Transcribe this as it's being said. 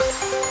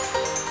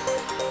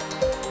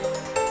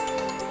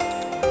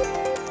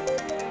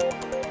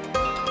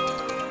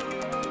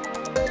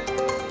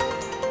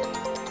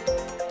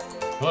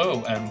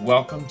Hello, and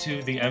welcome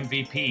to the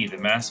MVP, the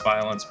Mass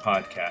Violence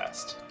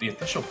Podcast, the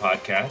official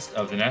podcast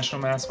of the National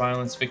Mass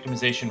Violence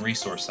Victimization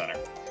Resource Center.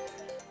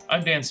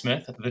 I'm Dan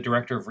Smith, the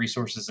Director of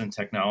Resources and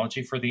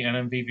Technology for the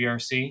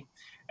NMVVRC,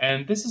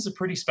 and this is a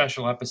pretty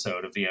special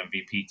episode of the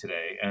MVP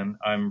today, and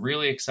I'm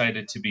really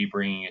excited to be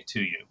bringing it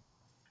to you.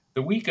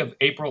 The week of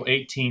April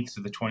 18th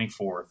to the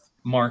 24th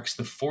marks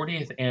the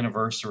 40th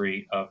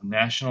anniversary of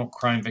National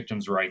Crime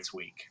Victims' Rights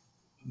Week.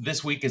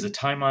 This week is a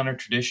time-honored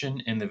tradition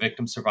in the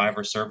victim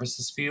survivor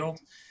services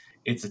field.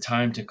 It's a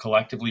time to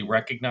collectively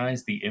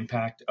recognize the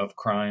impact of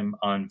crime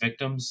on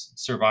victims,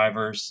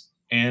 survivors,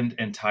 and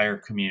entire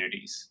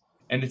communities.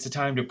 And it's a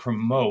time to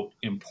promote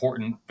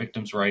important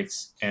victims'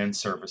 rights and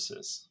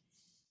services.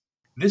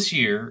 This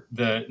year,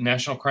 the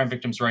National Crime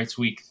Victims' Rights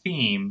Week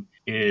theme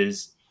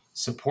is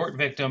Support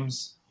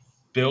Victims,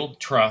 Build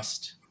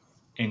Trust,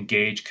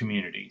 Engage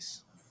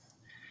Communities.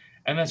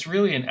 And that's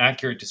really an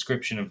accurate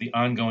description of the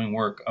ongoing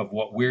work of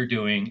what we're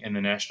doing in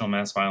the National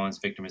Mass Violence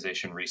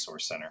Victimization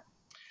Resource Center.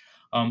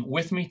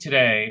 With me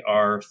today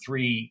are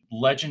three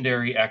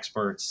legendary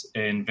experts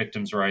in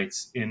victims'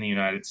 rights in the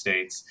United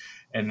States,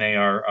 and they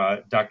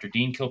are Dr.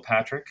 Dean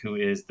Kilpatrick, who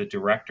is the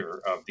director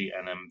of the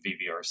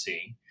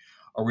NMVVRC,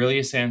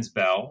 Aurelia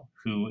Sands-Bell,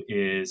 who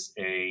is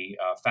a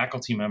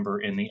faculty member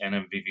in the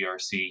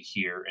NMVVRC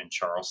here in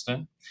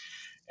Charleston,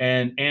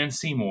 and Ann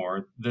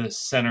Seymour, the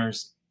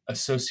center's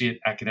Associate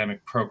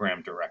Academic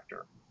Program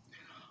Director.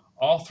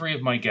 All three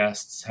of my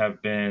guests have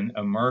been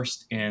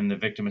immersed in the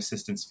victim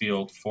assistance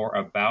field for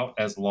about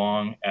as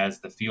long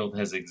as the field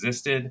has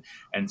existed,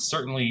 and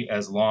certainly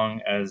as long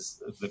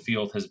as the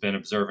field has been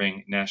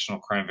observing National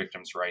Crime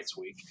Victims' Rights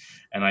Week.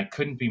 And I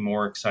couldn't be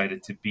more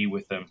excited to be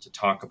with them to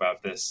talk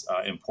about this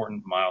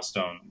important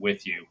milestone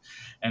with you.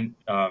 And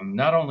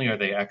not only are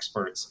they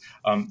experts,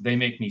 they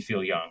make me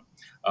feel young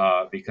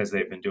because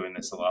they've been doing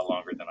this a lot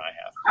longer than I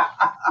have.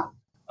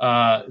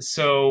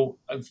 So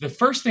the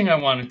first thing I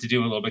wanted to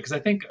do a little bit, because I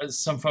think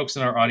some folks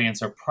in our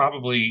audience are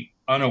probably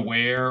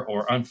unaware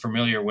or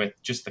unfamiliar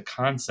with just the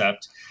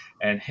concept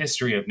and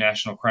history of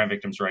National Crime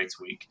Victims' Rights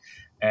Week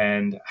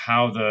and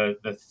how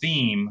the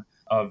theme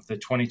of the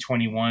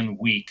 2021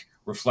 week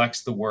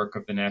reflects the work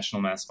of the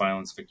National Mass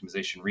Violence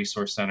Victimization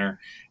Resource Center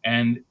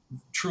and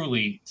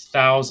truly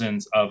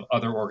thousands of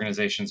other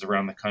organizations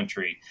around the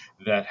country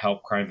that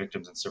help crime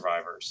victims and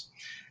survivors.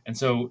 And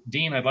so,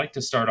 Dean, I'd like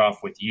to start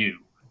off with you.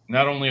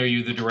 Not only are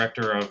you the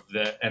director of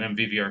the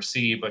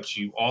NMVVRC, but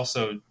you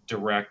also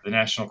direct the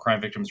National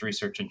Crime Victims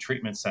Research and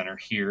Treatment Center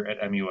here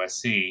at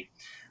MUSC.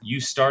 You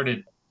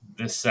started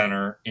this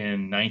center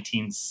in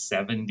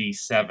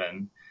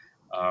 1977.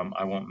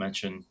 I won't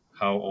mention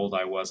how old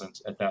I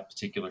wasn't at that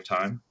particular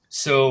time.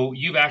 So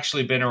you've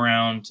actually been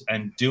around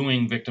and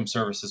doing victim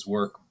services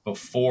work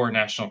before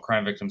National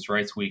Crime Victims'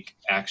 Rights Week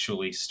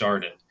actually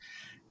started.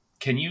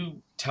 Can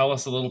you tell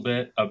us a little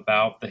bit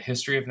about the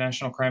history of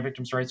National Crime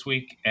Victims' Rights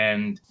Week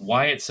and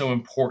why it's so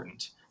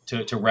important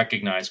to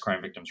recognize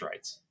crime victims'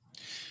 rights?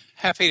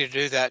 Happy to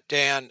do that,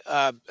 Dan.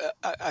 I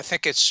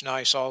think it's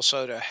nice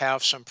also to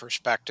have some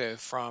perspective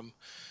from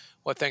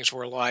what things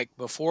were like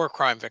before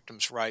Crime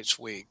Victims' Rights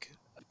Week.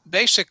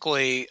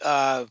 Basically,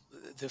 the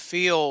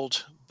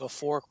field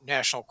before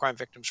National Crime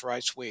Victims'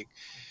 Rights Week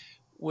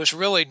was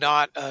really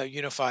not a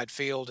unified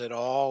field at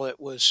all. It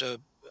was a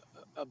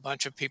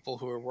bunch of people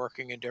who were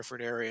working in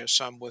different areas,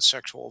 some with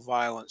sexual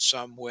violence,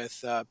 some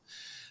with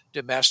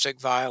domestic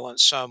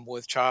violence, some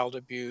with child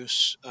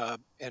abuse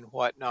and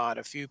whatnot,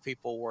 a few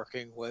people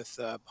working with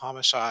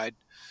homicide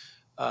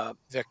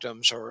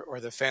victims or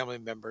the family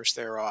members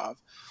thereof.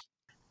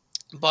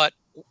 But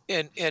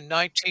in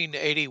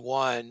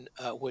 1981,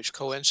 which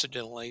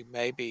coincidentally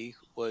maybe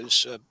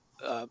was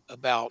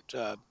about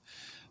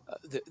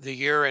the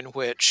year in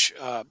which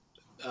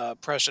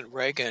President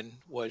Reagan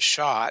was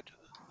shot,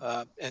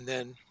 and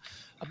then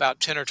about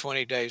 10 or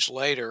 20 days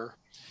later,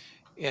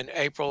 in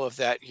April of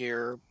that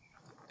year,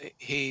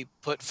 he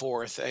put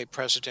forth a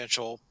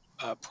presidential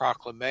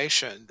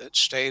proclamation that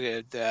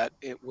stated that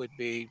it would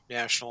be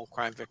National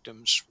Crime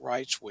Victims'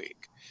 Rights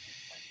Week.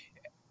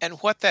 And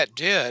what that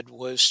did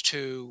was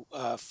to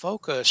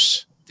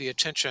focus the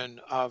attention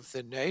of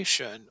the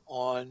nation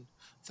on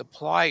the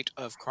plight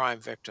of crime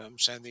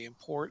victims and the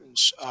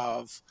importance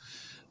of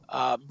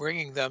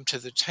bringing them to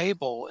the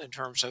table in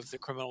terms of the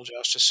criminal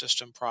justice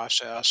system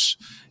process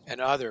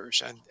and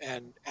others.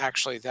 And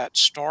actually, that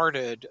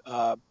started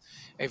a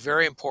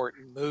very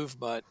important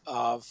movement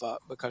of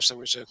because there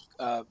was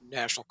a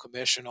National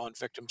Commission on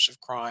Victims of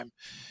Crime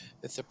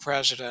that the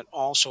president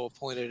also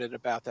appointed at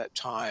about that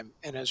time.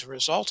 And as a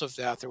result of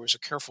that, there was a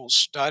careful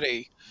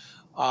study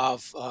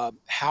of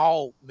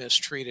how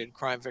mistreated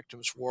crime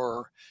victims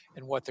were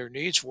and what their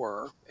needs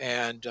were,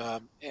 and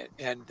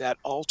that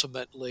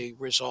ultimately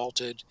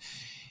resulted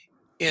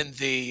in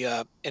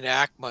the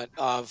enactment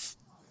of,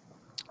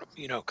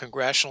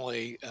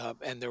 congressionally,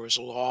 and there was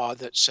a law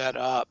that set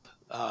up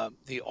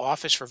the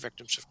Office for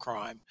Victims of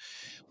Crime,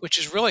 which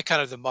is really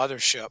kind of the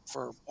mothership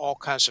for all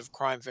kinds of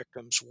crime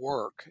victims'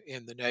 work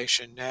in the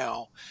nation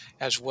now,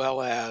 as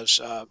well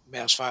as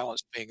mass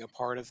violence being a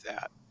part of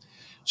that.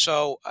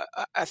 So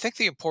I think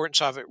the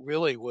importance of it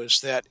really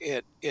was that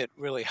it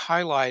really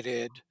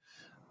highlighted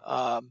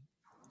um,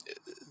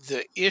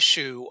 the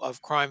issue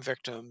of crime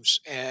victims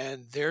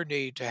and their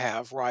need to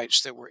have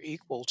rights that were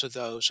equal to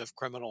those of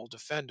criminal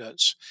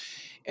defendants,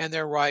 and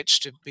their rights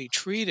to be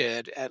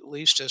treated at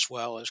least as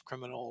well as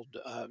criminal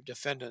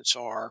defendants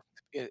are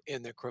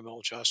in the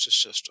criminal justice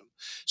system.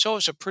 So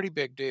it's a pretty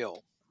big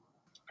deal.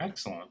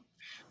 Excellent.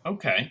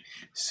 Okay.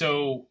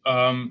 So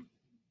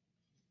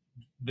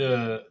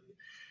the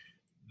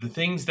the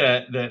things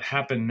that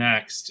happen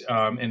next,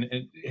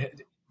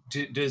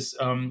 does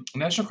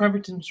National Crime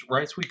Victims'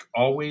 Rights Week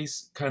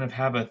always kind of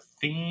have a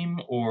theme,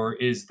 or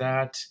is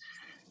that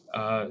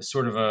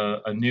sort of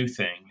a new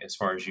thing as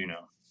far as you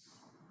know?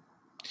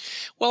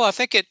 Well, I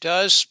think it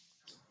does.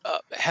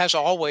 Has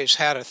always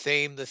had a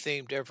theme. The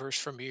theme differs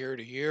from year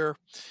to year.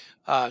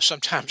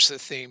 Sometimes the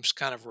themes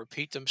kind of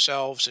repeat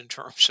themselves in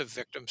terms of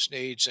victims'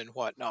 needs and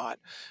whatnot.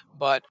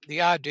 But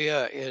the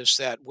idea is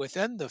that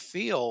within the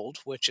field,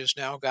 which has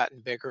now gotten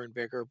bigger and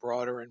bigger,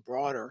 broader and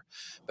broader,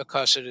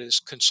 because it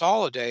has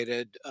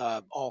consolidated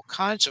all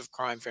kinds of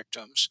crime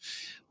victims,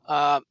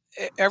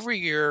 every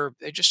year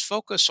they just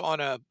focus on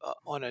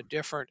a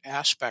different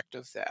aspect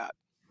of that.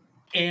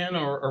 Anne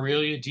or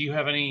Aurelia, do you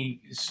have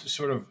any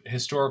sort of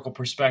historical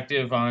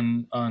perspective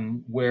on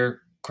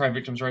where Crime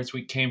Victims' Rights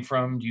Week came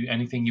from? Do you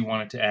anything you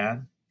wanted to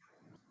add?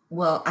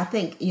 Well, I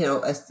think,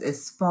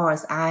 as far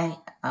as I,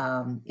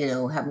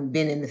 having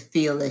been in the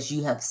field, as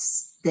you have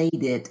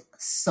stated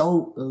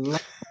so long,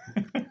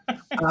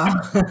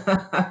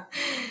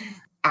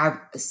 I've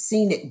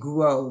seen it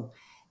grow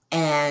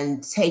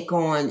and take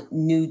on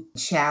new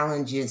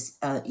challenges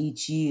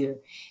each year.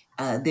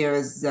 And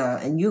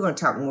you're going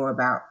to talk more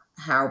about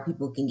how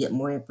people can get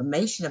more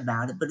information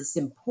about it, but it's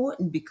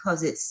important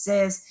because it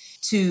says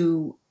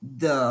to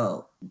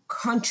the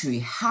country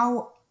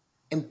how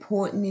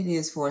important it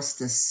is for us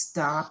to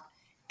stop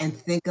and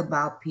think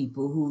about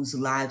people whose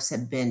lives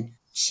have been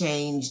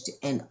changed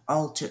and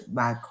altered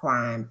by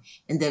crime,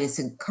 and that it's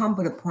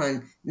incumbent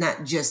upon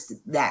not just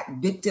that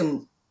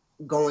victim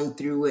going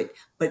through it,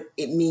 but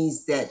it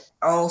means that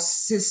all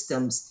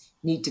systems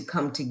need to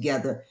come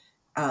together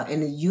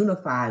in a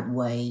unified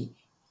way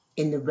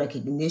in the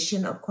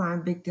recognition of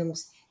crime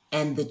victims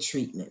and the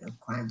treatment of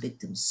crime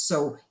victims.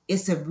 So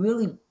it's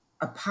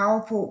a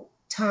powerful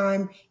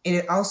time, and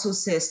it also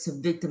says to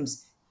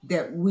victims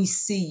that we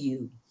see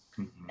you,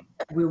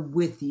 we're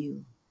with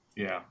you.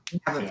 Yeah, We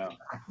haven't yeah.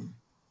 forgotten.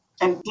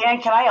 And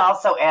Dan, can I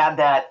also add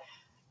that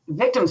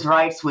Victims'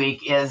 Rights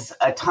Week is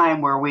a time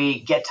where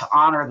we get to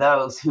honor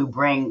those who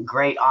bring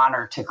great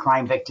honor to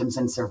crime victims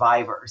and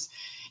survivors.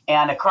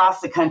 And across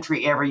the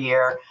country every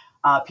year,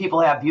 people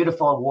have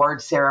beautiful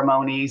award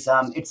ceremonies.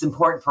 It's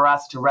important for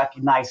us to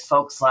recognize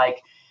folks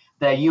like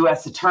the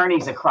U.S.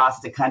 attorneys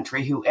across the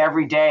country who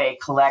every day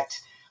collect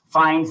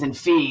fines and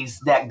fees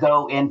that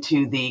go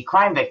into the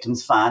Crime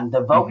Victims Fund,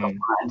 the VOCA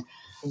Fund,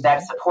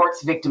 that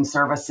supports victim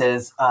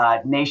services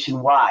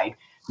nationwide.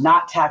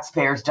 Not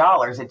taxpayers'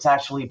 dollars. It's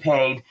actually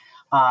paid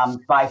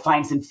by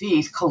fines and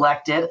fees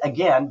collected,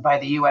 again, by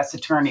the U.S.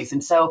 attorneys.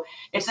 And so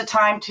it's a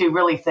time to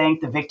really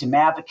thank the victim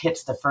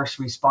advocates, the first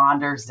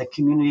responders, the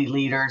community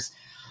leaders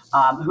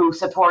who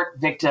support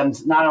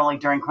victims, not only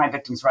during Crime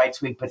Victims'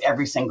 Rights Week, but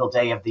every single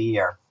day of the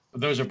year.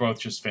 Those are both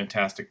just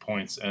fantastic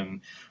points and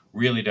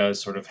really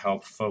does sort of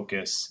help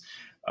focus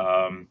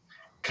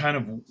kind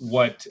of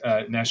what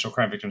National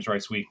Crime Victims'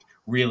 Rights Week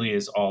really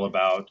is all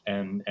about.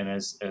 And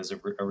as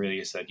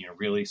Aurelia said,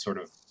 really sort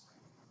of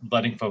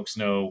letting folks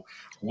know,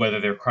 whether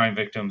they're crime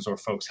victims or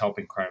folks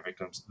helping crime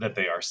victims, that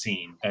they are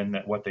seen and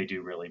that what they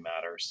do really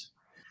matters.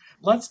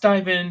 Let's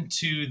dive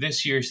into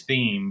this year's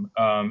theme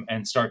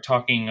and start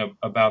talking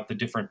about the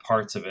different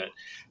parts of it.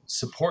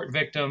 Support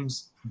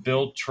victims,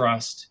 build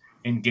trust,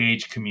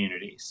 engage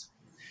communities.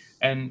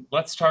 And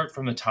let's start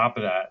from the top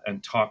of that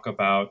and talk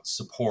about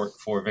support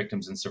for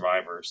victims and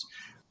survivors.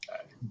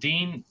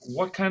 Dean,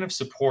 what kind of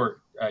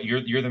support?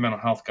 You're the mental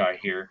health guy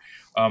here.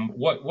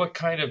 What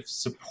kind of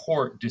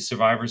support do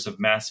survivors of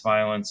mass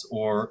violence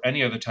or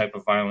any other type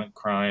of violent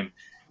crime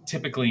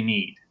typically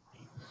need?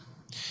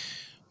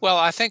 Well,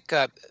 I think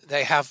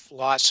they have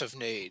lots of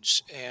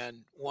needs.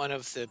 And one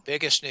of the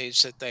biggest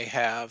needs that they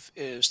have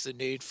is the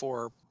need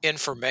for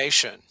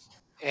information.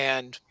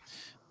 And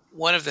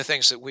one of the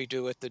things that we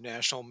do at the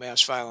National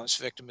Mass Violence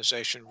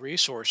Victimization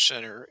Resource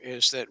Center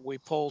is that we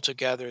pull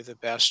together the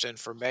best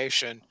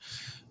information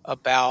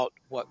about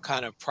what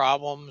kind of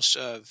problems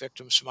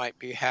victims might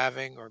be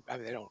having, or I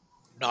mean, they don't.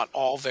 Not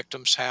all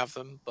victims have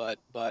them, but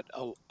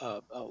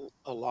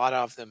a lot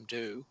of them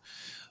do.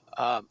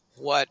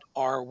 What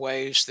are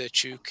ways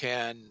that you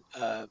can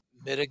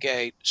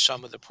mitigate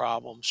some of the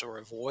problems or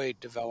avoid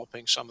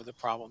developing some of the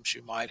problems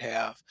you might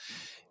have,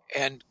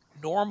 and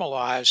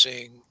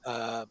normalizing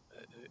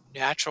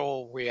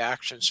natural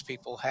reactions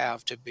people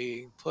have to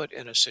being put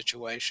in a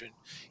situation,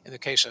 in the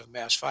case of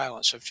mass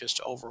violence, of just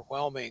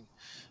overwhelming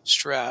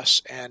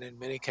stress, and in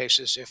many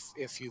cases,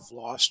 if you've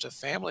lost a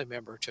family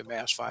member to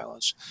mass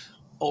violence,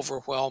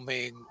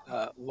 overwhelming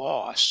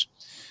loss.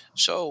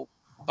 So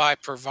by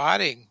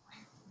providing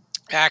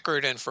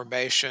accurate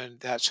information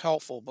that's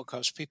helpful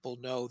because people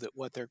know that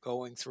what they're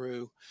going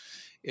through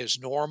is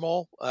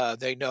normal.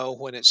 They know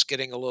when it's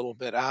getting a little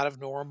bit out of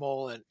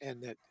normal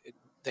and that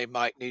they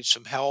might need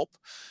some help.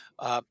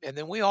 And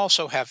then we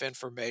also have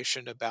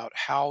information about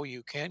how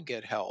you can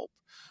get help.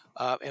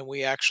 And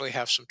we actually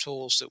have some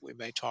tools that we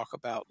may talk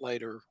about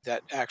later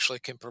that actually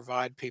can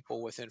provide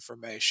people with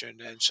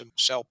information and some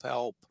self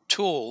help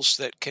tools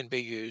that can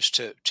be used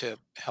to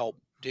help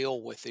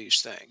deal with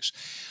these things.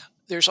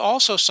 There's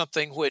also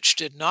something which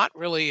did not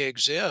really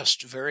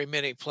exist very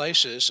many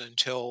places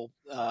until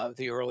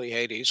the early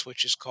 80s,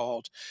 which is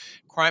called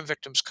crime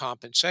victims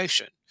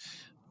compensation.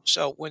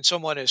 So when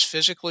someone is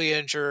physically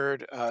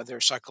injured,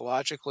 they're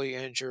psychologically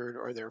injured,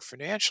 or they're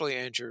financially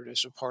injured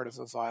as a part of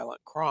a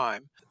violent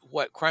crime,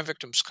 what crime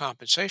victims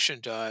compensation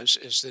does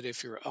is that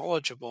if you're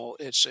eligible,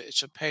 it's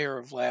a payer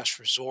of last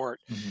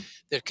resort Hmm.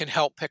 that can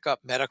help pick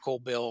up medical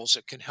bills.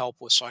 It can help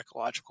with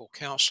psychological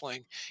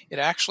counseling. It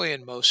actually,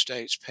 in most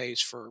states, pays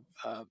for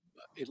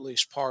at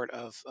least part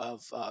of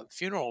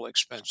funeral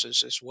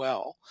expenses as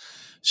well.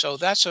 So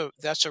that's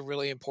a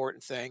really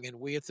important thing, and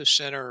we at the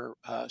center,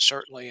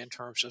 certainly in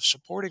terms of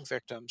supporting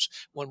victims,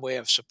 one way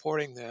of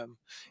supporting them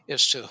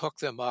is to hook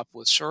them up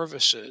with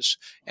services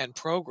and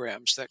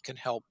programs that can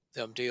help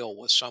them deal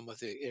with some of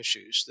the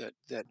issues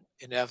that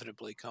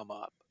inevitably come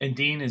up. And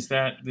Dean, is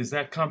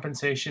that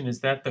compensation?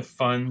 Is that the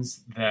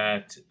funds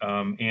that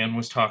Anne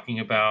was talking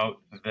about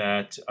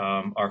that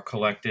are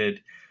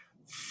collected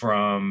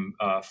from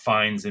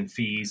fines and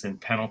fees and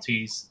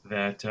penalties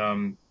that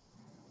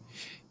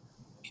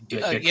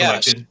get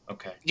Yes, collected?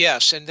 Okay.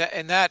 yes, and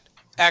that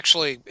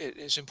actually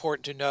is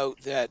important to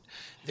note that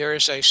there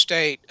is a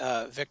state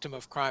Victim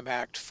of Crime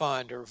Act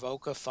fund or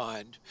VOCA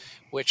fund,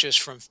 which is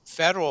from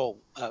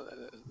federal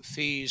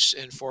fees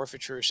and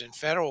forfeitures in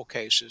federal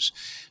cases,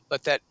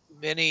 but that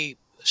many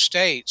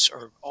states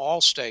or all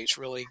states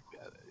really.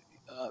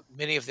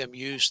 Many of them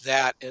use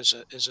that as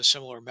a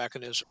similar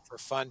mechanism for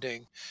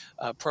funding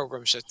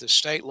programs at the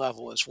state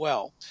level as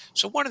well.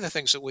 So, one of the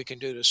things that we can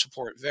do to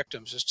support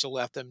victims is to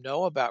let them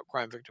know about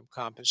crime victim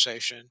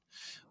compensation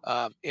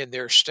in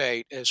their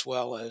state, as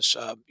well as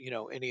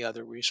any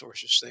other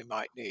resources they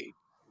might need.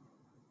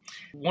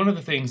 One of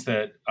the things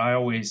that I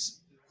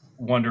always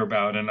wonder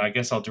about, and I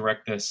guess I'll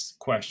direct this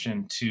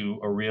question to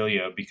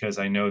Aurelia because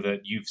I know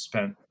that you've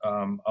spent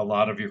a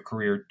lot of your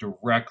career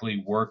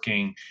directly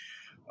working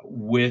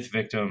with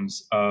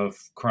victims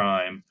of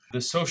crime,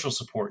 the social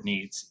support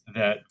needs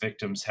that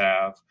victims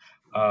have.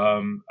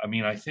 I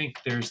mean, I think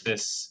there's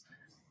this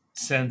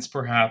sense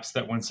perhaps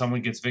that when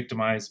someone gets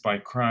victimized by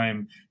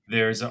crime,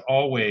 there's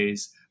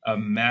always a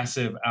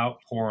massive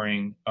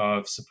outpouring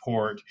of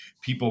support,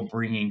 people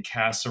bringing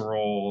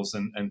casseroles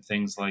and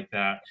things like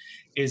that.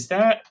 Is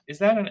that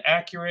an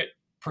accurate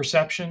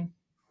perception?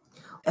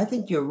 I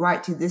think you're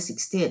right to this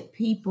extent.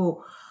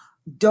 People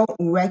don't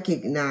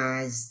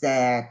recognize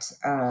that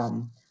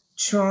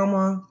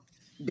trauma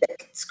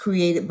that's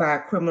created by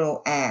a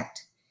criminal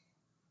act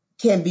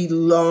can be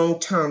long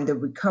term. The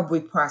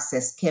recovery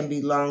process can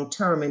be long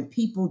term, and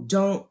people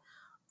don't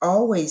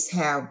always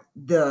have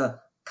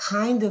the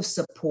kind of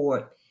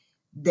support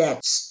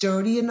that's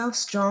sturdy enough,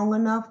 strong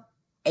enough,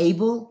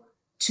 able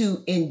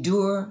to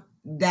endure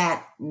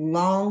that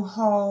long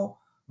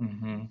haul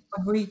Hmm.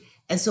 recovery.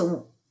 And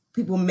so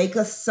people make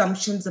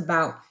assumptions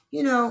about,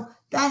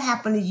 that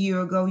happened a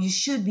year ago. You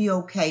should be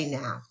okay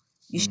now.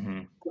 You should Hmm.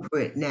 be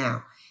over it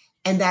now.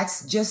 And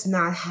that's just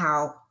not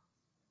how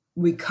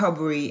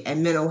recovery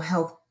and mental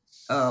health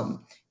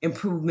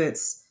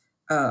improvements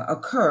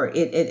occur.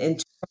 In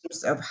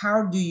terms of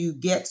how do you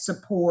get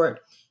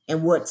support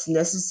and what's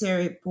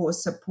necessary for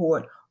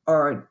support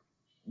are,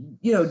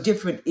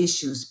 different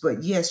issues.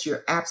 But yes,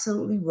 you're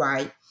absolutely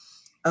right.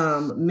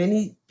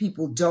 Many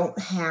people don't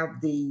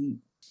have the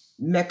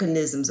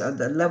mechanisms or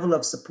the level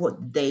of support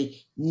that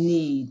they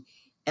need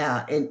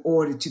in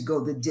order to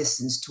go the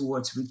distance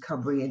towards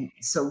recovery. And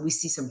so we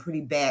see some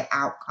pretty bad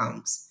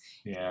outcomes.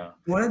 Yeah.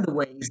 One of the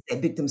ways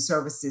that victim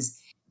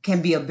services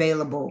can be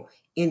available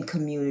in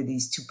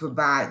communities to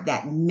provide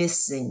that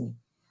missing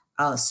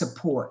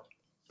support,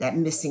 that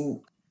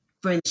missing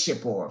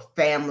friendship or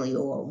family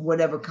or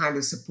whatever kind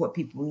of support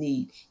people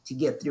need to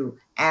get through.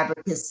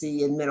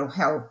 Advocacy and mental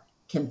health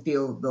can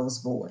fill those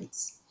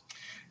voids.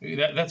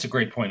 That's a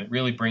great point. It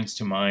really brings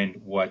to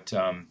mind what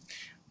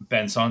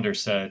Ben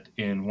Saunders said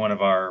in one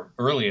of our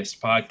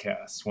earliest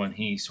podcasts when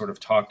he sort of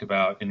talked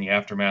about in the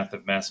aftermath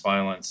of mass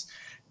violence,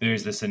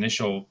 there's this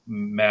initial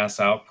mass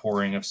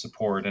outpouring of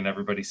support and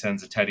everybody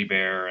sends a teddy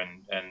bear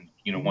and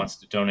Mhm. wants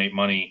to donate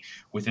money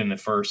within the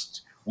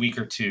first week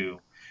or two.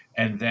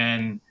 And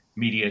then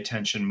media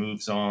attention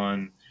moves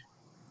on,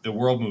 the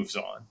world moves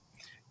on,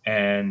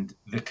 and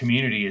the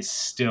community is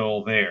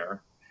still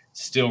there,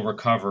 still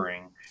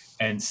recovering,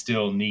 and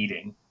still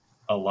needing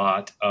a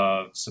lot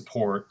of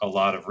support, a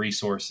lot of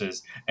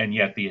resources, and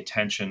yet the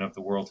attention of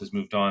the world has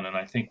moved on. And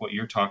I think what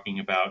you're talking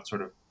about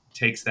sort of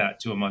takes that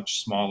to a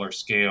much smaller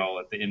scale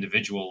at the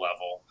individual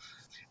level.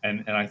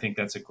 And I think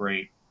that's a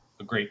great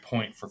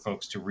point for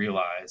folks to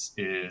realize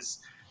is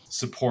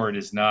support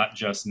is not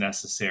just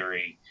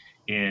necessary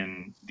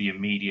in the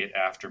immediate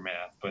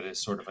aftermath, but is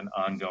sort of an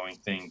ongoing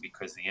thing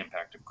because the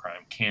impact of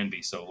crime can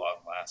be so long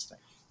lasting.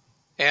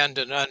 And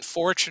an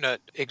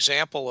unfortunate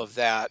example of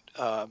that,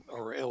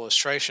 or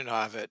illustration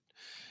of it,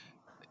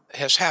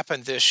 has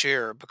happened this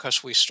year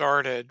because we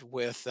started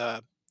with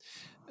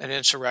an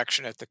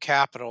insurrection at the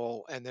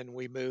Capitol, and then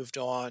we moved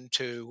on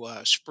to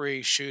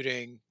spree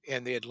shooting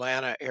in the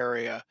Atlanta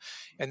area,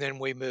 and then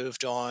we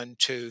moved on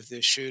to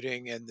the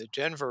shooting in the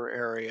Denver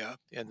area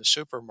in the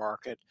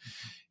supermarket.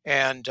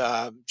 And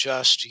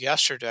just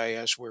yesterday,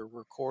 as we're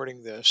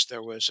recording this,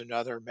 there was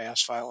another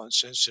mass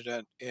violence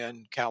incident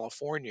in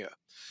California.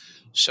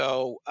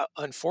 So,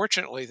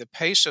 unfortunately, the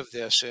pace of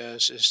this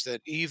is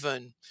that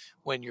even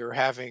when you're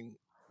having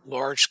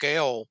large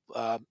scale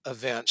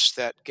events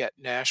that get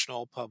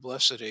national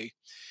publicity,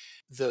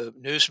 the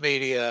news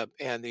media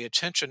and the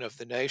attention of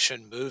the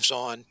nation moves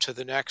on to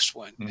the next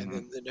one, and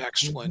then the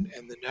next one,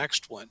 and the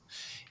next one.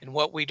 And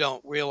what we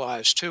don't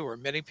realize, too, or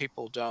many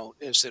people don't,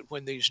 is that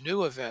when these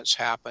new events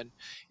happen,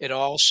 it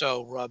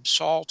also rubs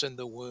salt in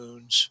the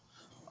wounds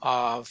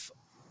of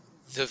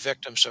the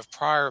victims of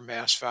prior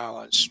mass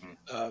violence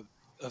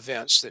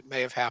events that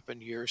may have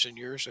happened years and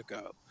years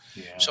ago.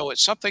 Yeah. So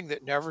it's something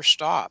that never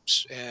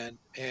stops, and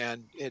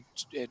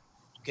it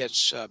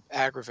gets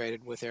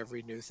aggravated with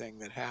every new thing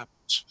that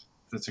happens.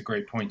 That's a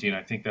great point, Dean.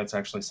 I think that's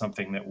actually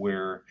something that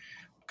we're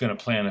going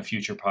to plan a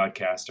future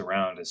podcast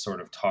around, is sort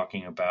of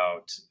talking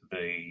about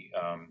the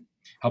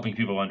helping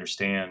people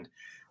understand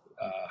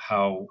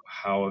how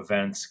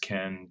events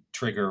can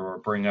trigger or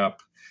bring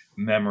up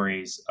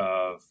memories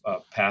of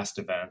past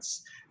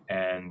events,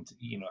 and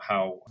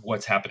how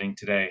what's happening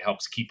today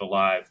helps keep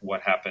alive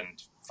what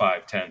happened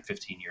 5, 10,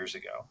 15 years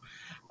ago.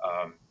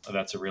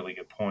 That's a really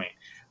good point.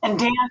 And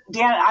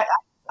Dan,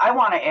 I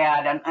want to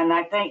add, and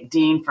I thank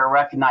Dean for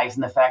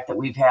recognizing the fact that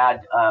we've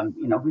had,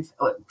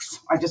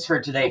 I just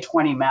heard today,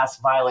 20 mass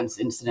violence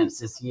incidents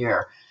this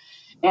year.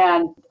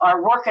 And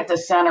our work at the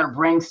center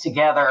brings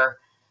together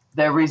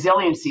the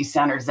resiliency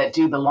centers that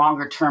do the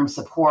longer term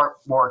support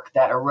work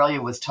that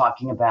Aurelia was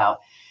talking about.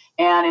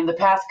 And in the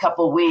past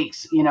couple of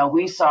weeks,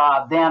 we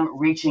saw them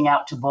reaching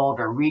out to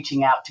Boulder,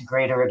 reaching out to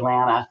Greater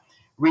Atlanta,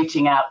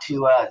 reaching out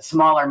to a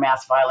smaller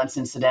mass violence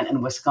incident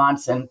in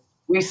Wisconsin.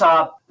 We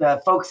saw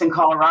the folks in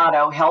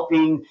Colorado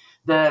helping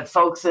the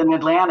folks in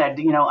Atlanta,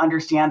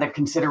 understand their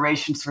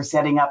considerations for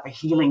setting up a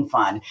healing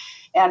fund.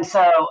 And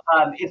so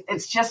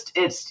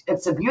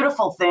it's a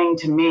beautiful thing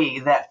to me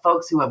that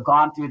folks who have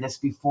gone through this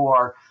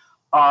before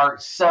are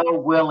so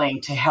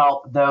willing to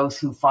help those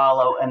who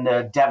follow in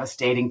the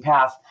devastating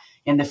path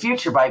in the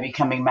future by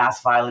becoming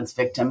mass violence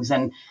victims.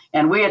 And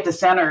we at the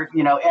center,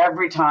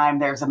 every time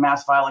there's a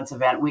mass violence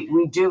event,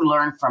 we do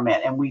learn from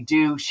it, and we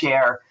do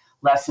share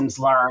lessons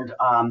learned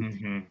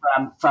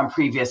from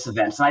previous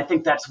events. And I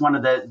think that's one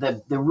of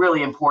the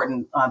really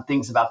important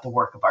things about the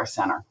work of our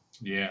center.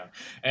 Yeah.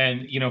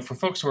 And, for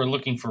folks who are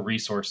looking for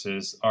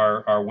resources,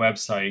 our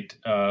website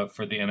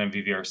for the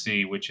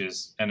NMVVRC, which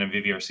is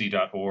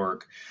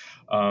nmvvrc.org,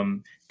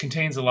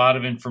 contains a lot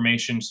of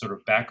information, sort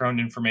of background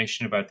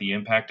information about the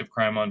impact of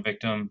crime on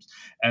victims,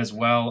 as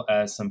well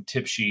as some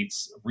tip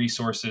sheets,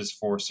 resources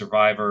for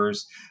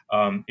survivors.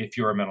 If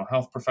you're a mental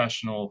health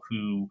professional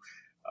who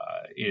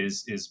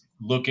is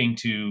looking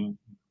to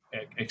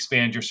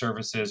expand your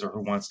services, or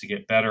who wants to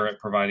get better at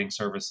providing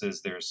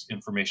services, there's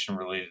information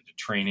related to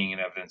training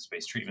and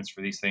evidence-based treatments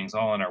for these things,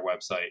 all on our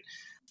website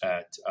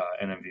at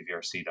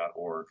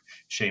nmvvrc.org.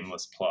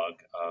 Shameless plug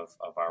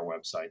of our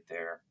website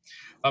there.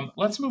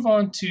 Let's move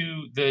on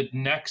to the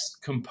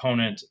next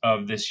component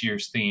of this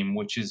year's theme,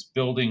 which is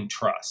building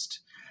trust.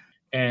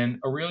 And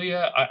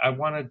Aurelia, I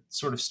want to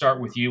sort of start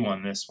with you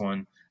on this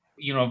one.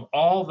 Of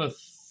all the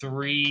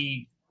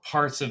three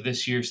parts of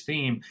this year's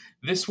theme,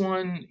 this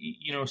one,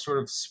 sort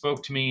of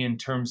spoke to me in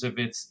terms of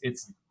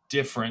it's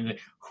different.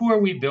 Who are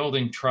we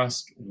building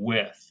trust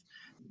with?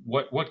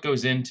 What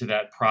goes into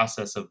that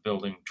process of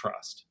building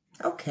trust?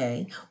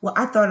 Okay. Well,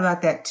 I thought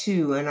about that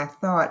too. And I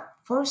thought,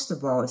 first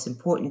of all, it's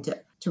important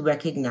to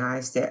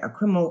recognize that a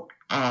criminal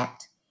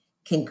act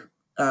can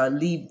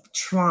leave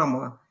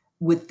trauma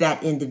with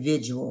that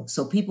individual.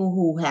 So people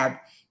who have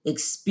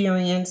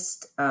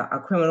experienced a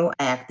criminal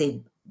act,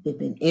 they've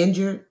been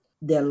injured,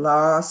 they've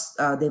lost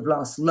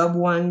loved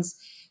ones,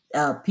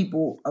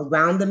 people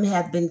around them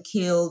have been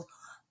killed,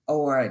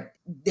 or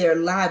their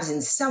lives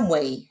in some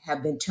way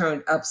have been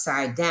turned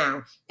upside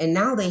down. And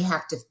now they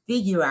have to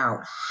figure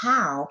out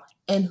how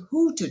and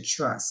who to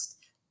trust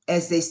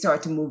as they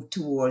start to move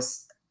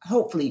towards,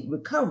 hopefully,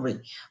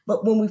 recovery.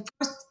 But when we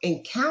first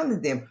encounter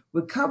them,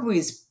 recovery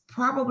is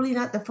probably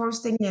not the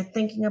first thing they're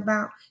thinking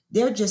about.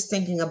 They're just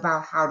thinking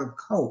about how to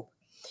cope.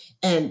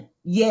 And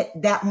yet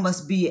that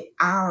must be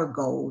our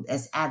goal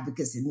as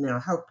advocates and mental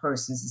health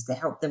persons, is to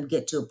help them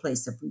get to a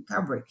place of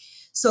recovery.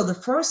 So the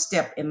first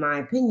step, in my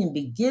opinion,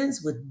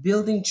 begins with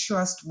building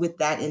trust with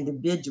that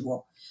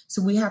individual.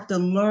 So we have to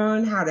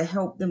learn how to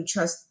help them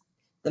trust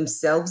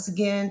themselves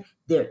again,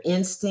 their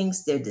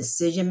instincts, their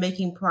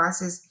decision-making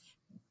process,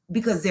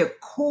 because their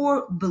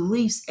core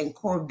beliefs and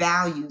core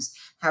values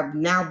have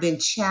now been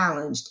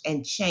challenged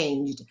and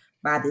changed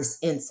by this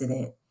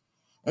incident.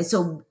 And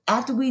so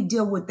after we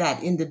deal with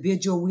that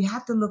individual, we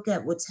have to look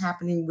at what's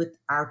happening with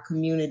our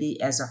community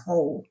as a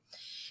whole.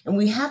 And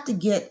we have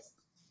to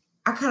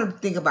I kind of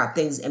think about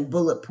things in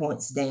bullet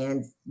points,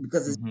 Dan,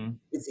 because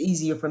it's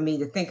easier for me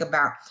to think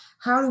about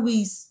how do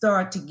we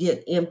start to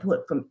get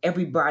input from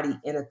everybody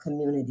in a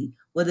community,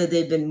 whether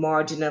they've been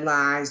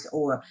marginalized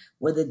or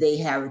whether they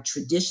have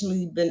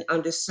traditionally been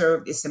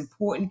underserved. It's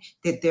important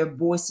that their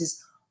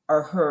voices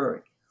are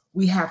heard.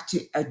 We have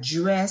to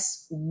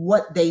address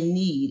what they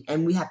need,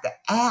 and we have to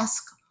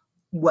ask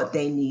what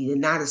they need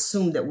and not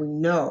assume that we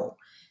know.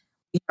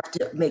 We have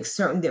to make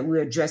certain that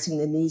we're addressing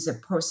the needs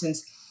of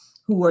persons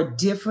who are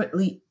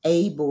differently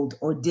abled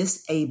or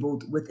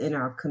disabled within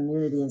our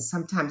community. And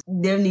sometimes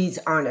their needs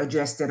aren't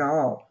addressed at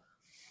all.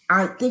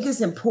 I think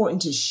it's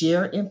important to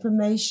share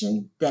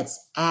information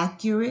that's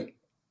accurate,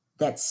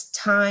 that's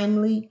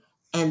timely,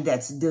 and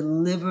that's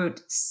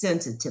delivered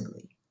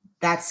sensitively.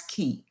 That's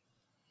key.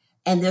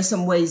 And there's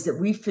some ways that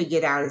we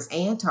figured out, as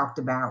Ann talked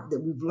about,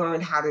 that we've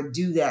learned how to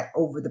do that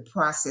over the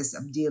process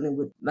of dealing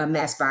with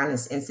mass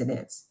violence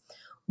incidents.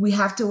 We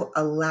have to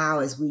allow,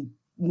 as we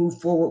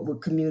move forward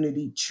with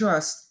community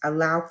trust,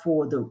 allow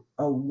for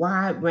a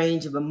wide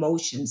range of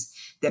emotions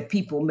that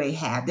people may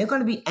have. They're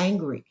going to be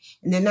angry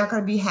and they're not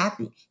going to be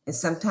happy. And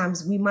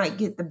sometimes we might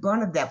get the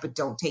brunt of that, but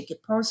don't take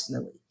it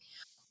personally.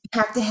 We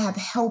have to have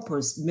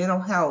helpers, mental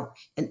health,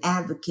 and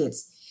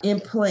advocates in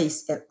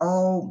place at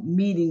all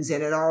meetings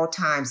and at all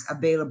times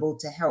available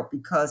to help,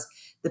 because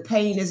the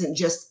pain isn't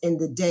just in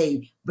the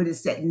day, but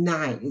it's at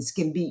night. It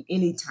can be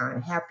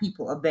anytime. Have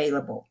people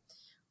available.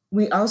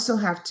 We also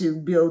have to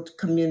build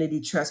community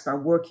trust by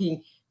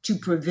working to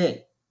prevent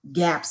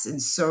gaps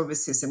in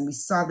services. And we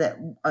saw that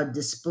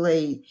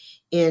displayed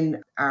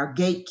in our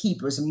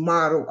Gatekeepers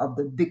model of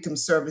the Victim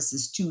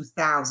Services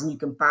 2000. You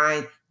can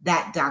find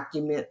that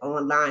document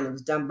online. It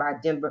was done by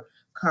Denver,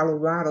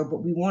 Colorado.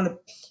 But we want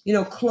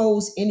to,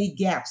 close any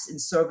gaps in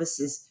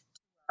services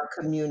to our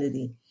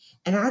community.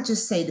 And I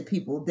just say to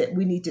people that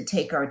we need to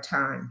take our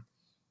time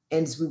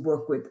as we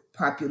work with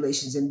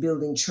populations and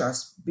building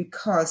trust,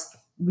 because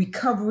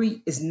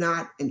recovery is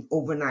not an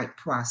overnight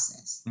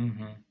process.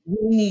 Mm-hmm.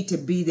 We need to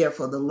be there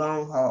for the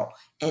long haul.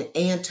 And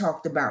Ann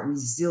talked about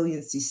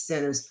resiliency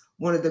centers,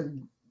 one of the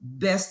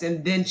best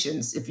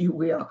inventions, if you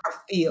will. I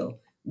feel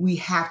we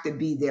have to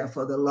be there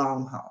for the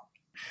long haul.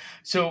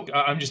 So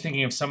I'm just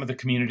thinking of some of the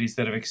communities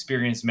that have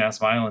experienced mass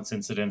violence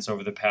incidents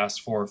over the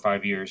past 4 or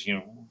 5 years,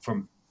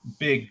 from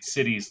big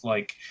cities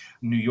like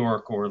New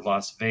York or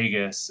Las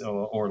Vegas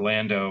or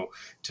Orlando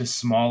to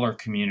smaller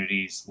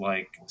communities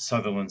like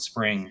Sutherland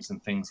Springs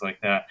and things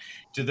like that.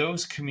 Do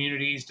those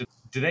communities,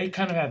 do they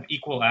kind of have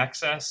equal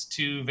access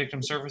to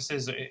victim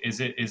services? Is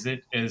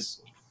it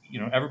as,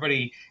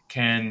 everybody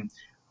can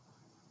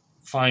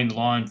find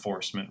law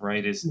enforcement,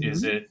 right? Is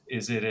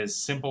it as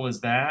simple as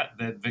that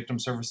victim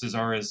services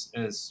are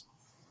as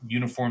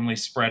uniformly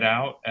spread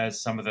out as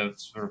some of the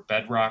sort of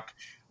bedrock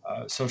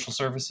social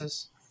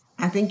services?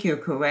 I think you're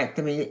correct.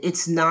 I mean,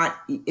 it's not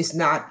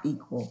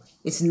equal.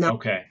 It's not.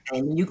 Okay.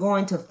 And you're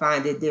going to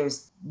find that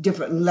there's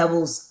different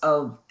levels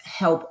of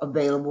help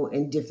available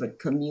in different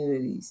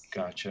communities.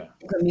 Gotcha.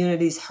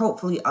 Communities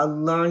hopefully are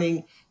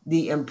learning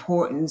the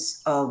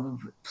importance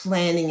of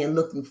planning and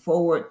looking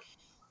forward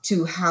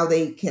to how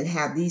they can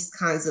have these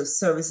kinds of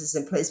services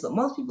in place. But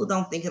most people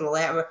don't think it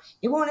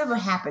won't ever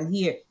happen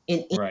here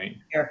in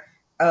anywhere,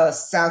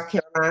 South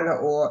Carolina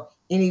or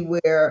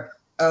anywhere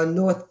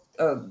North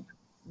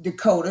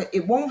Dakota.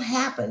 It won't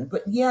happen,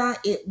 but yeah,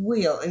 it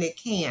will, and it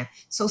can.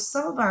 So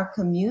some of our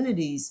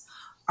communities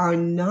are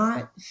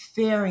not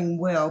faring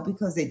well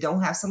because they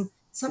don't have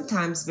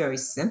sometimes very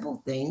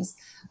simple things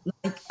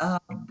like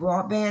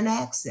broadband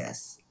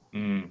access.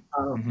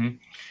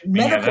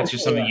 That's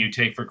just something you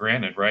take for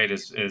granted, right?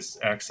 Is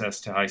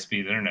access to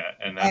high-speed internet,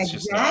 and that's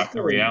just not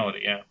the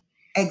reality. Yeah,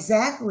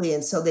 exactly.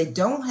 And so they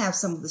don't have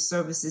some of the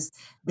services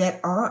that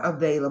are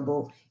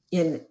available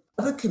in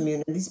other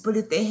communities. But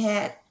if they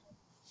had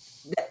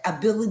the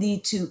ability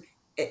to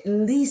at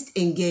least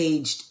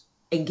engage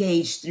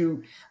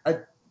through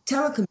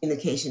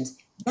telecommunications,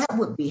 that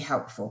would be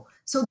helpful.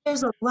 So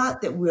there's a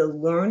lot that we're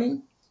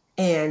learning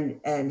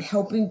and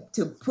helping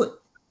to put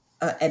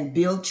and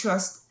build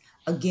trust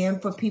again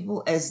for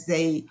people as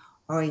they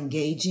are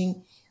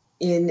engaging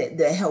in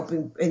the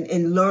helping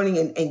and learning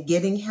and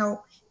getting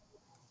help.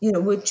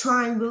 We're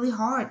trying really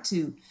hard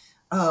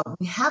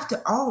we have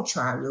to all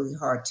try really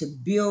hard to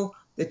build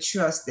the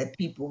trust that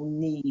people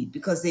need,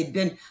 because they've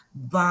been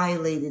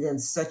violated in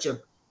such a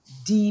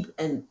deep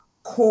and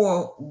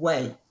core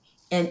way.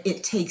 And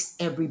it takes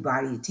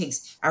everybody. It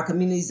takes our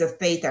communities of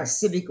faith, our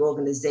civic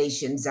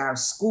organizations, our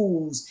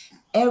schools,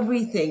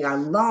 everything, our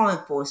law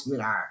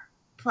enforcement, our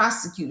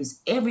prosecutors,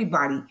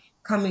 everybody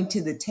coming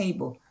to the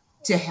table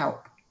to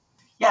help.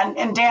 Yeah,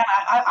 and Dan,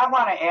 I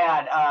want to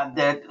add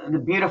that the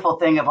beautiful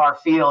thing of our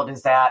field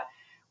is that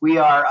we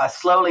are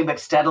slowly but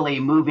steadily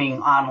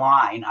moving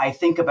online. I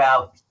think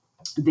about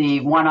the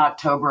 1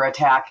 October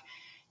attack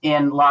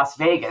in Las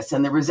Vegas.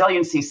 And the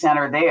Resiliency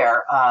Center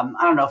there, I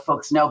don't know if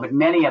folks know, but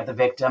many of the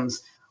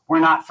victims were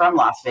not from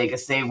Las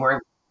Vegas. They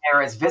were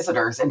there as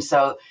visitors. And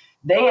so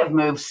they have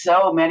moved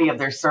so many of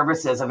their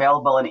services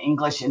available in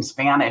English and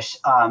Spanish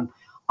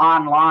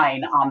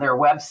online on their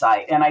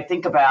website. And I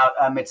think about,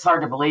 it's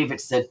hard to believe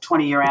it's the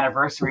 20-year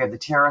anniversary of the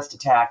terrorist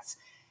attacks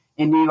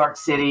in New York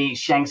City,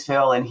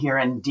 Shanksville, and here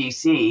in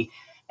DC.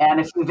 And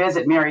if you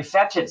visit Mary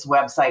Fetchett's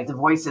website, The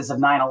Voices of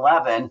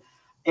 9/11,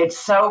 it's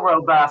so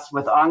robust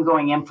with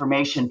ongoing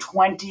information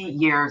 20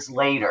 years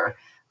later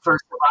for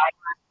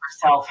survivors,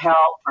 for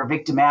self-help, for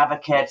victim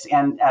advocates,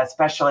 and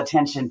special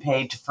attention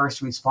paid to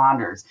first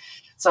responders.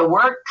 So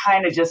we're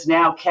kind of just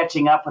now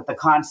catching up with the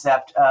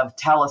concept of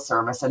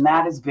teleservice, and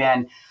that has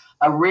been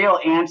a real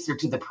answer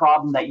to the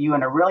problem that you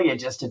and Aurelia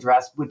just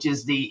addressed, which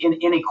is the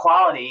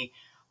inequality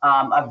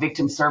of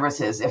victim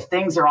services. If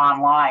things are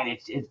online,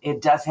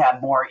 it does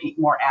have more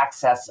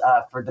access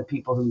for the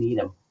people who need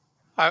them.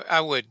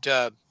 I would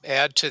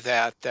add to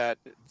that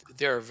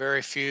there are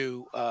very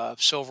few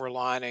silver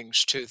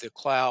linings to the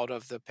cloud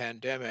of the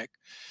pandemic.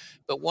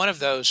 But one of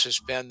those has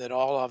been that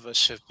all of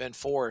us have been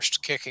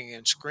forced, kicking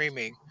and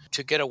screaming,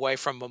 to get away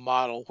from a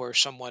model where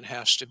someone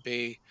has to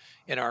be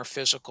in our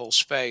physical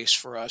space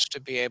for us to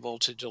be able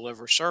to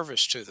deliver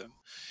service to them.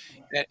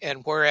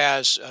 And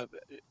whereas,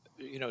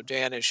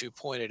 Dan, as you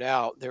pointed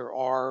out, there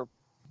are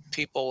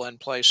people in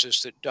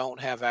places that don't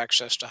have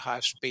access to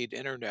high-speed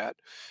internet,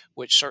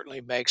 which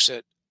certainly makes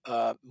it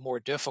more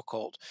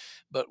difficult.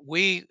 But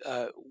we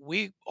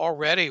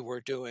already were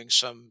doing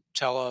some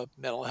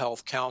mental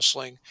health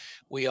counseling.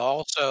 We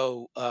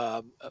also,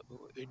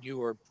 you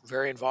were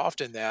very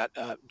involved in that,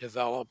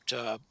 developed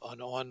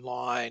an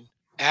online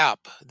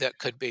app that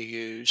could be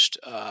used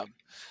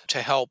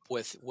to help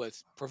with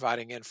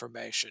providing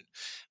information.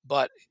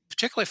 But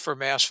particularly for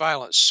mass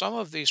violence, some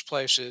of these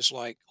places,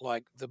 like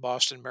the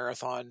Boston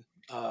Marathon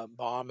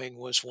bombing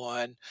was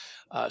one,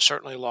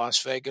 certainly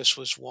Las Vegas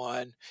was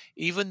one,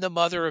 even the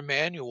Mother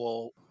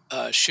Emanuel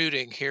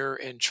shooting here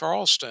in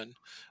Charleston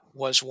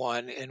was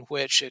one in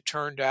which it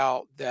turned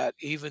out that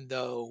even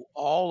though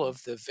all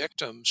of the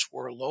victims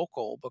were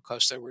local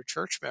because they were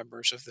church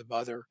members of the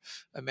Mother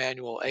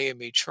Emanuel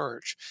AME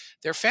Church,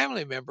 their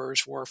family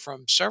members were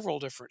from several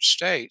different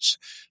states.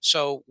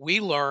 So we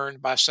learned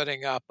by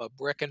setting up a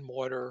brick and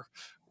mortar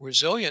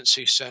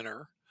resiliency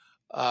center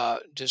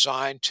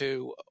designed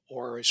to,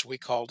 or as we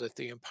called it,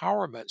 the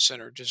Empowerment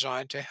Center,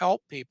 designed to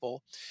help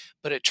people.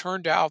 But it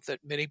turned out that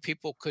many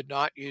people could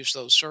not use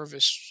those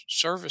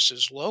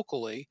services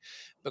locally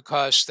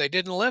because they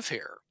didn't live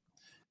here.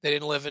 They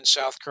didn't live in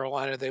South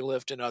Carolina, they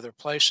lived in other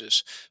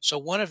places. So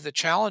one of the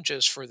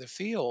challenges for the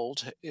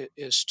field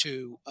is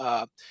to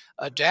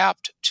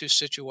adapt to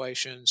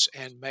situations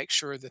and make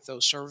sure that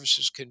those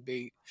services can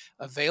be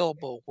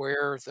available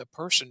where the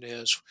person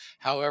is,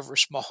 however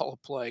small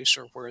a place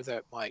or where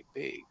that might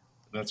be.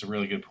 That's a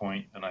really good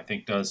point, and I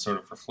think does sort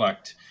of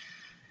reflect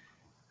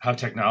how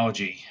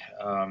technology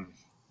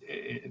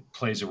it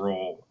plays a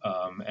role,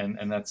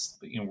 and that's,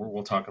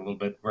 we'll talk a little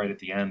bit right at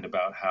the end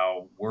about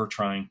how we're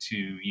trying to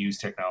use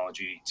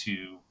technology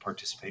to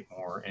participate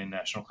more in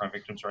National Crime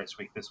Victims' Rights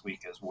Week this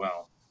week as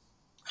well.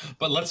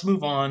 But let's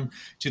move on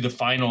to the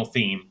final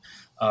theme,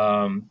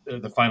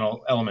 the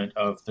final element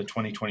of the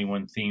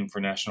 2021 theme for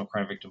National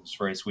Crime Victims'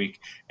 Rights Week,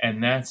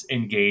 and that's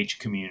engage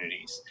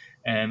communities.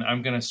 And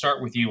I'm going to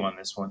start with you on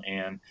this one,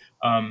 Anne.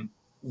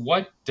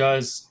 What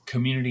does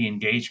community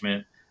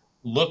engagement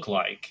look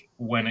like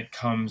when it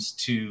comes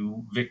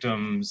to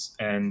victims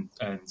and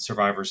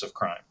survivors of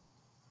crime?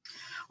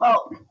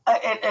 Well,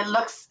 it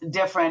looks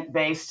different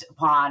based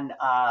upon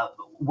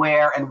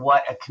where and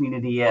what a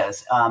community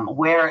is.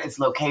 Where is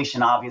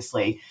location,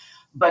 obviously,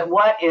 but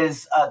what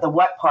is the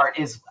what part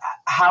is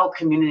how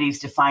communities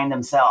define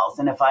themselves.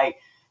 And if I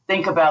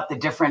think about the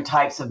different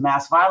types of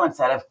mass violence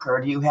that have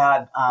occurred, you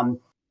had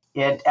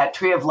at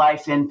Tree of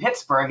Life in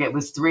Pittsburgh, it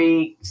was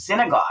 3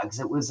 synagogues.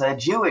 It was a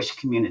Jewish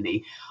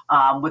community.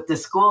 With the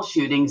school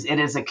shootings, it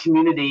is a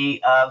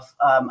community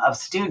of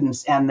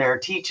students and their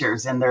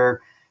teachers and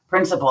their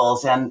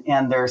principals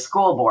and their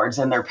school boards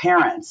and their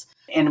parents.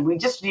 And we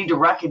just need to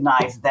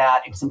recognize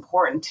that it's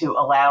important to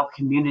allow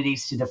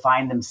communities to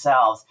define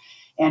themselves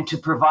and to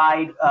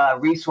provide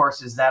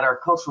resources that are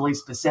culturally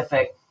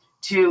specific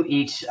to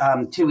each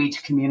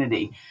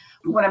community.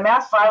 When a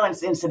mass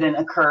violence incident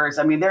occurs,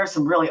 there are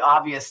some really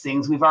obvious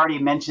things. We've already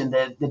mentioned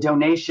the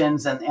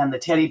donations and the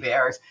teddy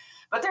bears,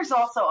 but there's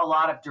also a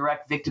lot of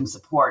direct victim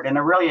support. And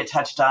Aurelia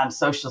touched on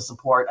social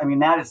support.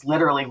 That is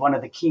literally one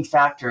of the key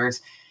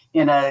factors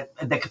in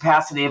the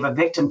capacity of a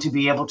victim to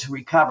be able to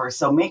recover.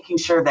 So making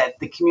sure that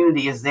the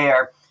community is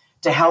there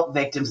to help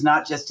victims,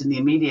 not just in the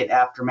immediate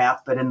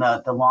aftermath, but in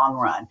the long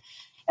run.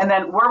 And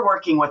then we're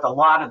working with a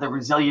lot of the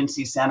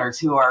resiliency centers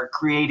who are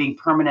creating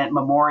permanent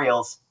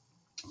memorials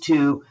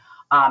to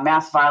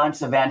mass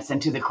violence events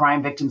and to the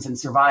crime victims and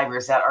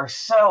survivors that are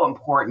so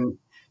important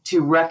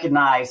to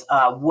recognize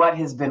what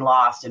has been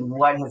lost and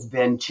what has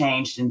been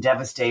changed and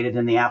devastated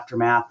in the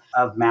aftermath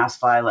of mass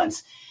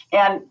violence.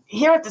 And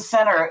here at the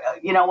center,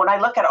 when I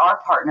look at our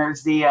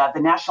partners, the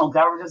National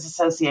Governors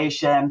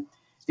Association,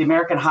 the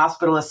American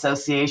Hospital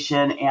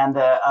Association, and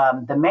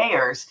the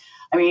mayors,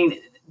 I mean,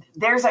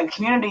 there's a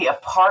community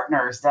of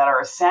partners that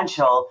are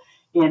essential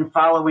in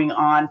following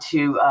on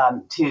to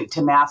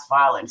mass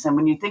violence. And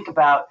when you think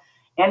about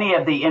any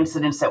of the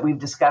incidents that we've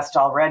discussed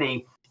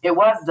already, it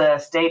was the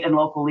state and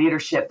local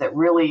leadership that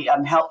really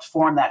helped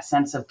form that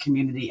sense of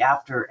community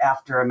after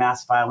a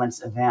mass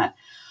violence event.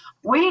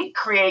 We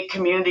create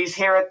communities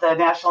here at the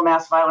National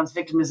Mass Violence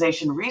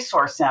Victimization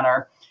Resource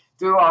Center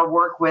through our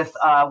work with,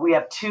 we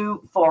have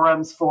 2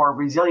 forums for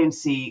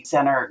resiliency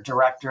center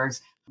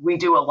directors. We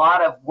do a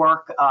lot of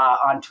work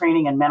on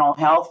training in mental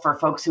health for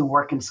folks who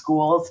work in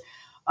schools.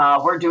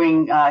 We're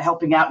doing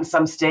helping out in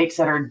some states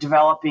that are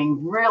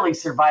developing really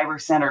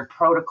survivor-centered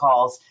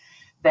protocols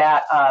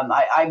that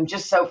I'm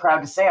just so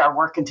proud to say our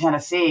work in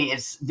Tennessee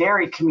is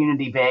very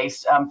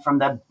community-based from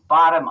the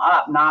bottom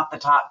up, not the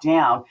top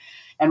down,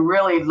 and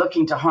really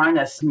looking to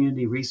harness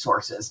community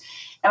resources.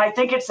 And I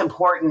think it's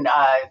important,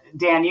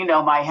 Dan,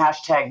 my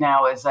hashtag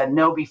now is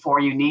know before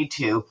you need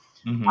to.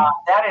 Mm-hmm.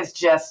 That is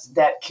just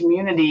that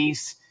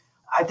communities,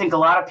 I think a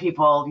lot of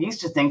people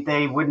used to think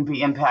they wouldn't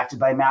be impacted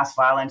by mass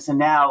violence. And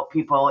now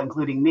people,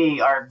 including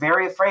me, are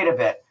very afraid of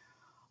it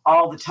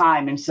all the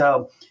time. And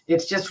so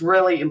it's just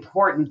really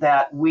important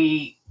that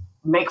we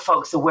make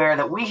folks aware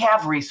that we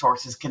have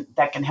resources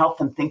that can help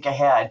them think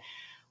ahead.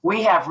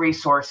 We have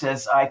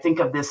resources. I think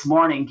of this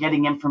morning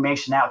getting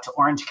information out to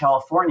Orange,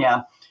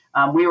 California.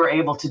 We were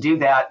able to do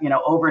that,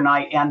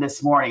 overnight and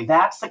this morning.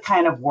 That's the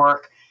kind of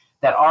work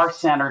that our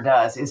center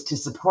does, is to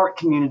support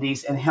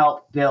communities and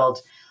help build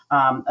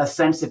a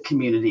sense of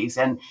communities.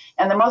 And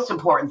the most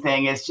important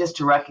thing is just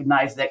to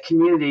recognize that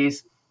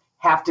communities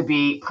have to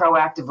be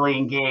proactively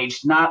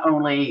engaged, not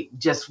only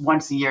just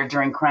once a year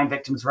during Crime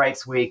Victims'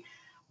 Rights Week,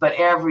 but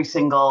every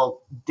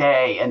single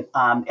day, and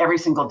every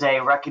single day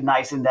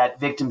recognizing that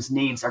victims'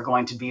 needs are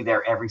going to be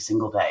there every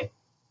single day.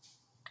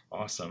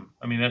 Awesome.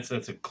 I mean, that's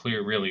a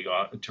clear, really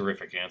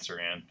terrific answer,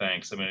 Ann.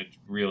 Thanks. I mean, it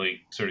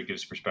really sort of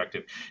gives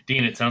perspective.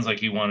 Dean, it sounds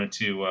like you wanted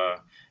to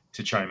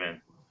chime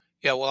in.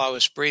 Yeah, well, I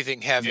was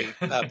breathing heavy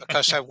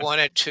because I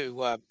wanted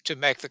to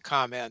make the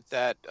comment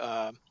that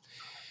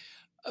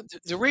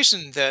the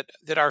reason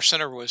that our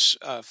center was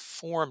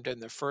formed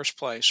in the first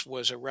place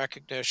was a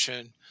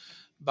recognition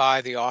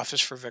by the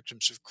Office for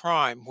Victims of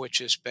Crime,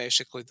 which is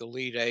basically the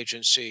lead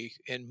agency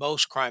in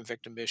most crime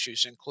victim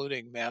issues,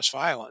 including mass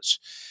violence,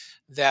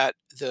 that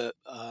the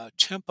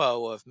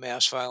tempo of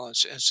mass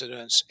violence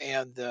incidents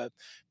and the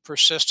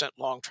persistent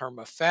long-term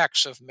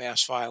effects of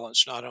mass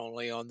violence, not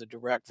only on the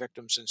direct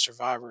victims and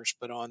survivors,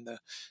 but on the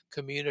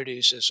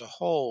communities as a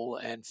whole,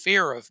 and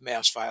fear of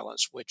mass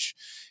violence, which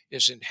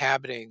is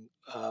inhabiting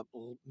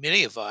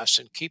many of us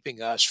and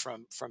keeping us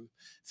from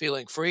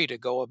feeling free to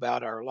go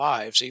about our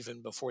lives,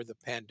 even before the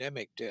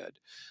pandemic did.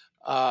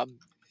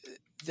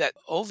 That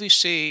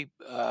OVC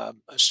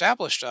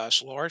established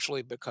us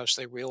largely because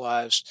they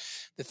realized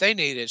that they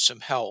needed some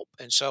help.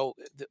 And so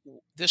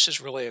this is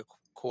really a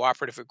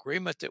cooperative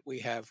agreement that we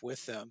have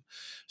with them.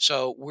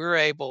 So we're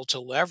able to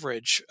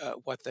leverage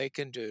what they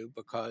can do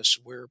because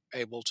we're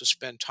able to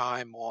spend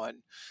time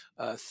on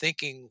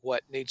thinking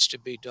what needs to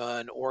be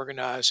done,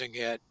 organizing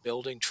it,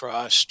 building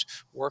trust,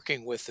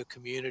 working with the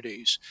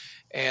communities,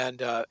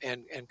 and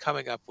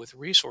coming up with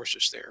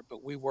resources there.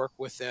 But we work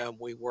with them.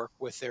 We work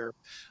with their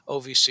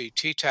OVC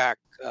TTAC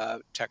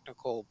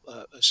technical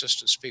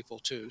assistance people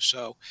too.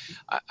 So,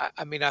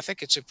 I mean, I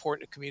think it's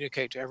important to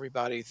communicate to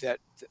everybody that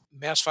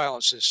mass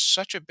violence is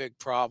such a big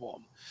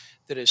problem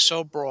that is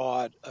so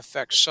broad,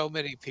 affects so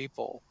many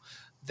people,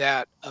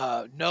 that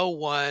no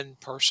one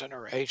person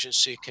or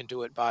agency can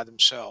do it by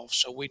themselves.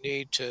 So we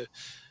need to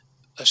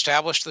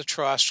establish the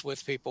trust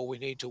with people. We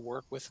need to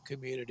work with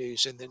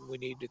communities, and then we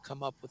need to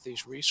come up with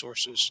these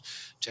resources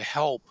to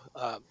help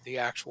the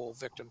actual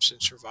victims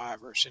and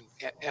survivors,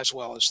 and as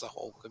well as the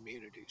whole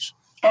communities.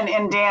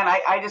 And Dan,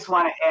 I just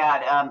want to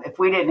add, if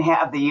we didn't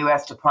have the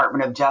U.S.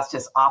 Department of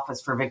Justice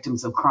Office for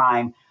Victims of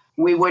Crime,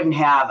 we wouldn't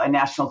have a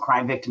National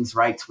Crime Victims'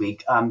 Rights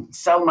Week.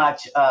 So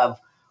much of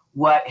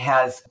what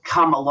has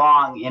come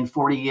along in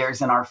 40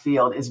 years in our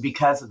field is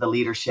because of the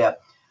leadership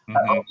of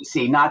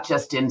OVC, not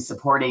just in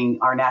supporting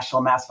our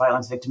National Mass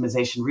Violence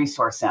Victimization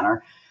Resource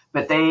Center,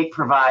 but they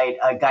provide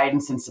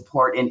guidance and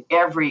support in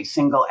every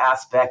single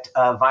aspect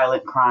of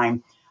violent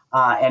crime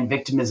and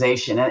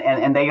victimization.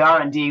 And they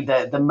are indeed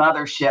the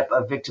mothership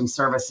of victim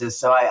services.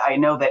 So I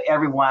know that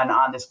everyone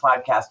on this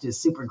podcast is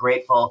super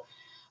grateful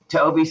to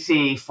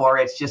OVC for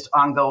its just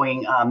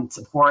ongoing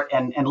support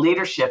and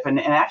leadership, and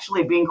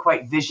actually being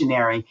quite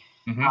visionary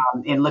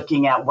in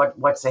looking at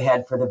what's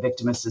ahead for the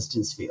victim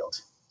assistance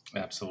field.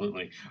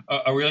 Absolutely.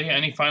 Aurelia,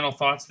 any final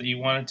thoughts that you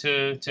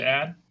wanted to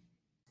add?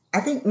 I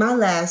think my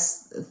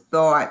last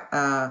thought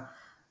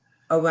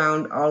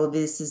around all of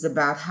this is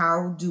about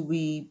how do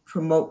we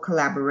promote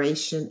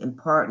collaboration and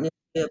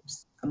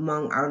partnerships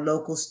among our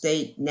local,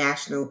 state,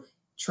 national,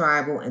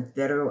 tribal, and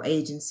federal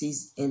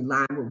agencies, in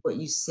line with what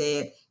you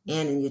said,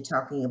 and you're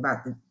talking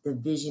about the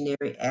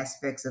visionary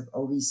aspects of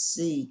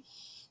OVC.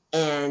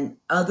 and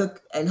how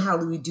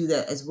do we do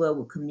that as well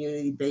with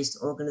community-based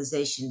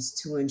organizations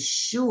to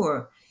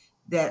ensure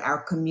that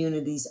our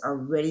communities are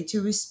ready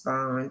to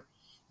respond,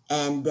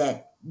 and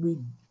that we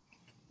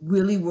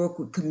really work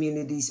with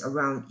communities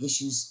around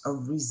issues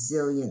of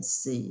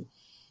resiliency,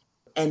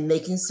 and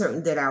making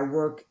certain that our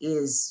work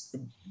is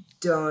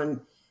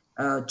done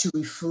to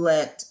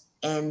reflect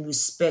and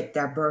respect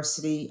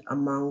diversity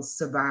among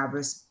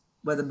survivors,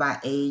 whether by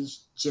age,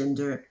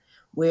 gender,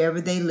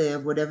 wherever they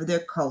live, whatever their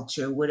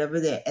culture, whatever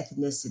their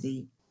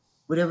ethnicity,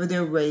 whatever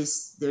their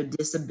race, their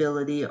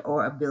disability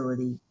or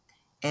ability,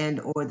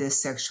 and or their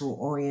sexual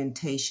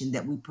orientation,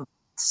 that we provide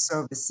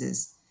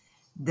services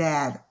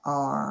that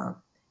are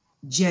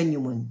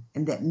genuine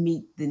and that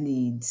meet the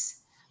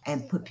needs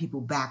and put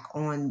people back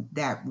on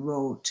that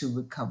road to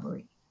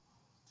recovery.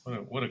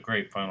 What a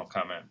great final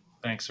comment.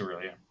 Thanks,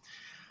 Aurelia.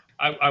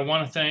 I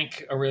want to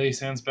thank Aurelia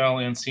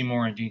Sansbell, Ann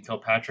Seymour, and Dean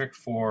Kilpatrick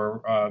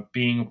for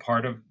being a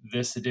part of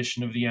this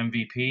edition of the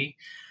MVP,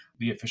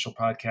 the official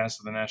podcast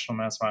of the National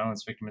Mass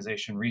Violence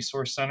Victimization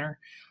Resource Center.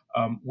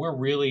 We're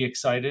really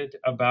excited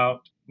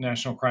about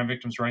National Crime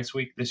Victims' Rights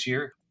Week this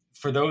year.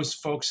 For those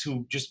folks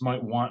who just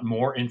might want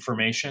more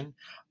information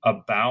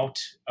about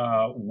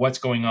what's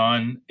going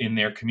on in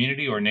their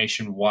community or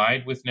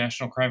nationwide with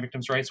National Crime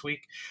Victims' Rights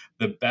Week,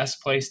 the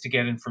best place to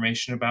get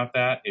information about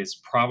that is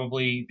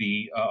probably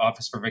the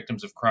Office for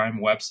Victims of Crime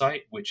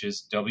website, which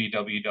is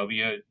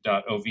www.ovc.gov.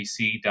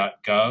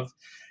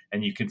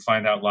 And you can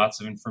find out lots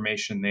of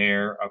information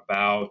there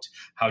about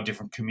how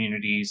different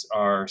communities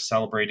are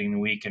celebrating the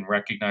week and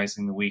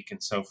recognizing the week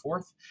and so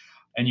forth.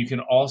 And you can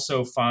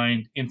also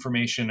find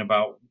information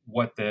about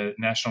what the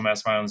National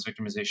Mass Violence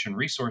Victimization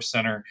Resource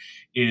Center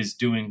is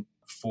doing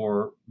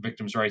for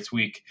Victims' Rights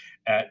Week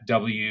at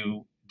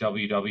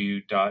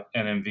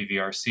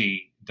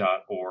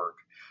www.nmvvrc.org.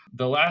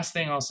 The last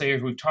thing I'll say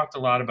is we've talked a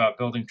lot about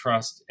building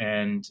trust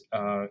and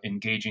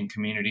engaging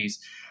communities,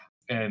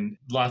 and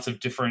lots of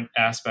different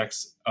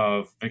aspects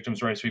of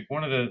Victims' Rights Week.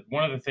 One of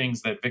the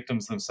things that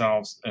victims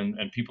themselves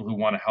and people who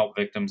want to help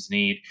victims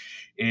need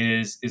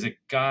is a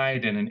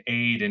guide and an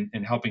aid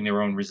in helping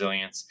their own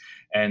resilience.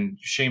 And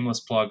shameless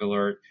plug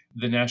alert,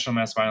 the National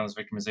Mass Violence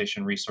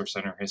Victimization Resource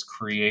Center has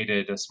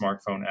created a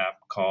smartphone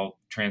app called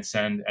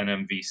Transcend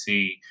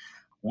NMVC,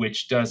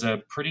 which does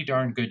a pretty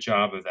darn good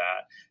job of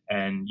that.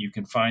 And you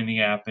can find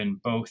the app in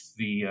both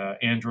the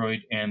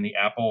Android and the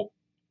Apple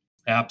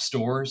app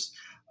stores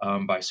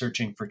by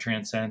searching for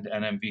Transcend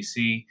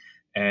NMVC.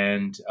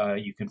 And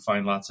you can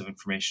find lots of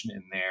information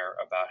in there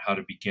about how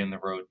to begin the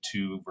road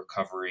to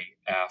recovery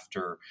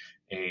after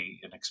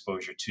an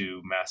exposure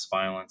to mass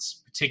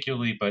violence,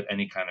 particularly, but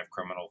any kind of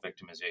criminal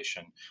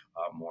victimization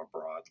more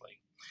broadly.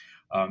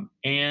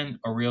 Ann,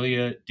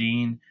 Aurelia,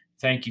 Dean,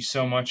 thank you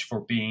so much for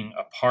being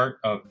a part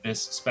of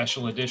this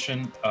special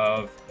edition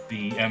of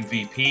the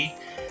MVP,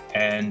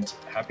 and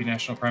happy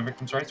National Crime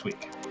Victims' Rights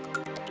Week.